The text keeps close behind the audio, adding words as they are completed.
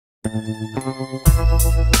Man,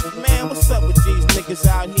 what's up with these niggas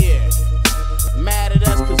out here? Mad at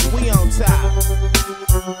us cause we on top.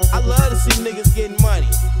 I love to see niggas getting money.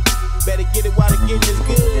 Better get it while the getting is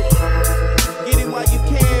good. Get it while you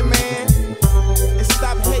can, man. And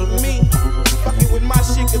stop hating me. Fucking with my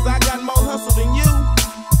shit cause I got more hustle than you.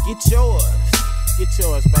 Get yours. Get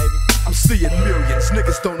yours, baby. I'm seeing millions,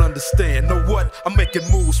 niggas don't understand. Know what? I'm making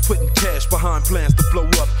moves, putting cash behind plans to blow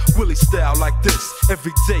up. Willie style like this.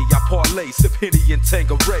 Every day I parlay, sip Henny and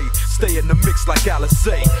Tangeray. Stay in the mix like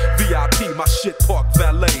Alizé. VIP, my shit park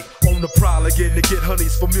valet. On the prowl again to get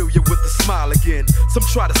honeys familiar with the smile again. Some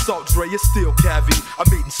try to salt Dre, it's still cavi.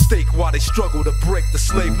 I'm eating steak while they struggle to break the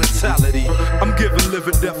slave mentality. I'm giving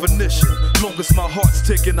living definition. Long as my heart's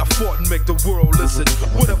ticking, I fought and make the world listen.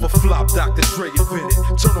 Whatever flop Dr. Dre invented.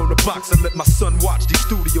 Turn on the box and let my son watch these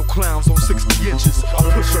studio clowns on 60 inches. I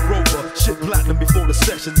push her over, shit platinum before the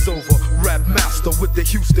session's over. Rap master with the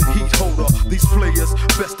Houston heat holder. These players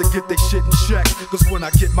best to get their shit in check, cause when I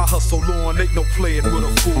get my hustle on, ain't no playing with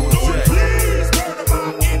a fool deck. Please murder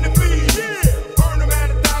my enemies, yeah. Burn them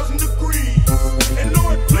at 1,000 degrees. And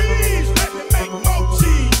Lord, please let me make more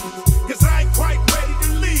cheese, cause I ain't quite ready to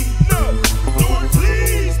leave. No, Lord,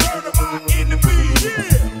 please murder my enemies,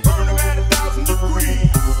 yeah. Burn them at 1,000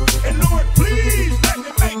 degrees. And Lord, please let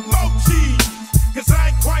me make more cheese, cause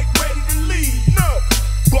I ain't quite ready to leave. No,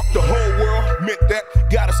 fuck the whole world, meant that.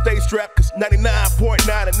 Gotta stay strapped, cause 99.9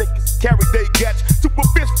 of niggas carry they gats. To a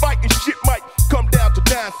fist fight and shit might come down to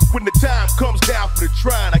dime. When the time comes down for the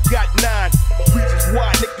trying, I got 9 reasons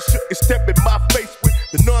why niggas shouldn't step in my face with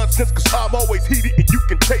the nonsense, cause I'm always heated and you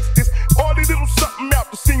can taste this. All the little something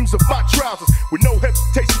out the seams of my trousers. With no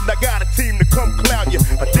hesitation, I got a team to come clown you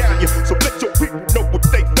or down you. So let your people know what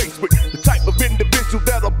they face with. The type of individual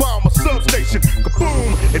that'll bomb a substation.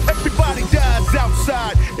 Kaboom! And everybody dies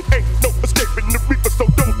outside. It ain't no escaping the reaper, so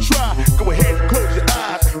don't try. Go ahead and close your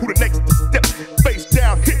eyes. Who the next to step? Face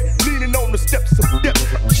down, hit, leaning on the steps of death.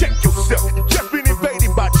 Check yourself. You just been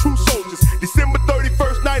invaded by true soldiers. December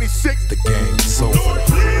 31st, 96. The game is over. Lord,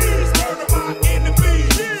 please murder my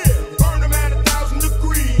enemies. Yeah. Burn them at 1,000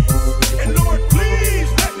 degrees. And Lord, please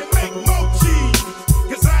let me make more cheese,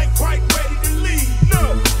 cause I ain't quite ready to leave. No,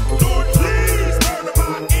 Lord, please murder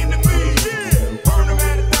my enemies. Yeah. Burn them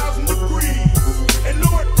at 1,000 degrees. And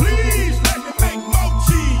Lord, please let me make more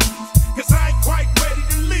cheese, cause I ain't quite ready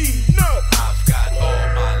to leave. No, I've got all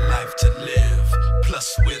my life to live,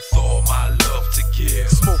 plus with all my love to give.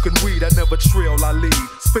 Smoking weed, I never trail, I lead.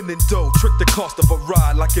 Spending dough, trick the cost of a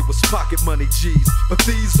ride like it was pocket money, G's. But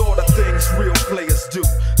these are the things real players do.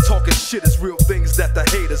 Talking shit is real things that the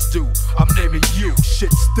haters do. I'm naming you,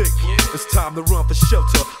 shit stick. It's time to run for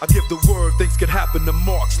shelter. I give the word, things can happen to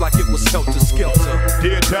marks like it was helter skelter.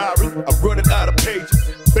 dear diary, I'm running out of pages.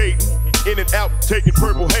 Baiting, in and out, taking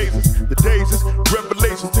purple hazes. The dazes,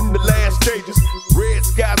 revelations in the last stages. Red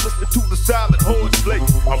skies, listen to the silent horns play.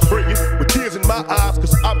 I'm praying with tears in my eyes,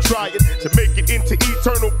 cause I'm trying to make it into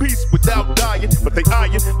eternal peace without dying. But they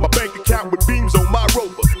eyeing my bank account with beams on my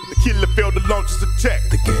rover. The killer failed to launch his attack.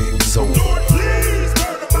 The game